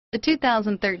The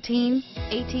 2013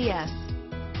 ATS.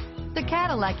 The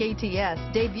Cadillac ATS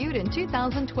debuted in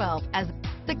 2012 as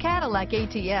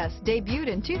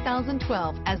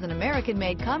an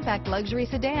American-made compact luxury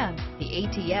sedan. The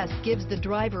ATS gives the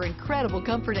driver incredible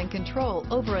comfort and control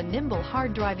over a nimble,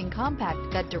 hard-driving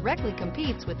compact that directly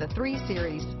competes with the 3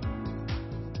 Series.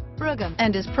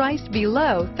 And is priced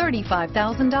below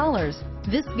 $35,000.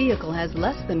 This vehicle has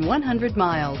less than 100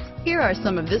 miles. Here are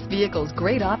some of this vehicle's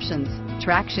great options: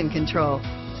 traction control,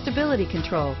 stability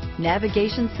control,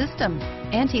 navigation system,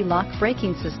 anti-lock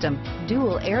braking system,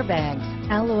 dual airbags,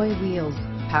 alloy wheels,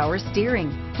 power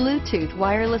steering, Bluetooth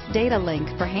wireless data link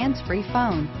for hands-free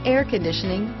phone, air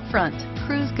conditioning, front,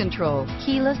 cruise control,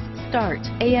 keyless start,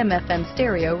 AM/FM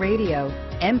stereo radio,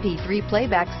 MP3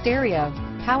 playback stereo,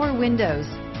 power windows,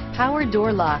 power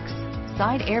door locks,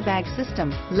 side airbag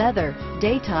system, leather,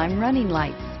 daytime running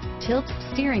lights, tilt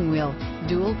steering wheel,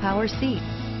 dual power seats.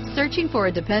 Searching for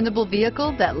a dependable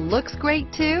vehicle that looks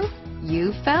great too?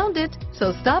 You found it,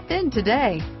 so stop in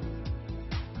today.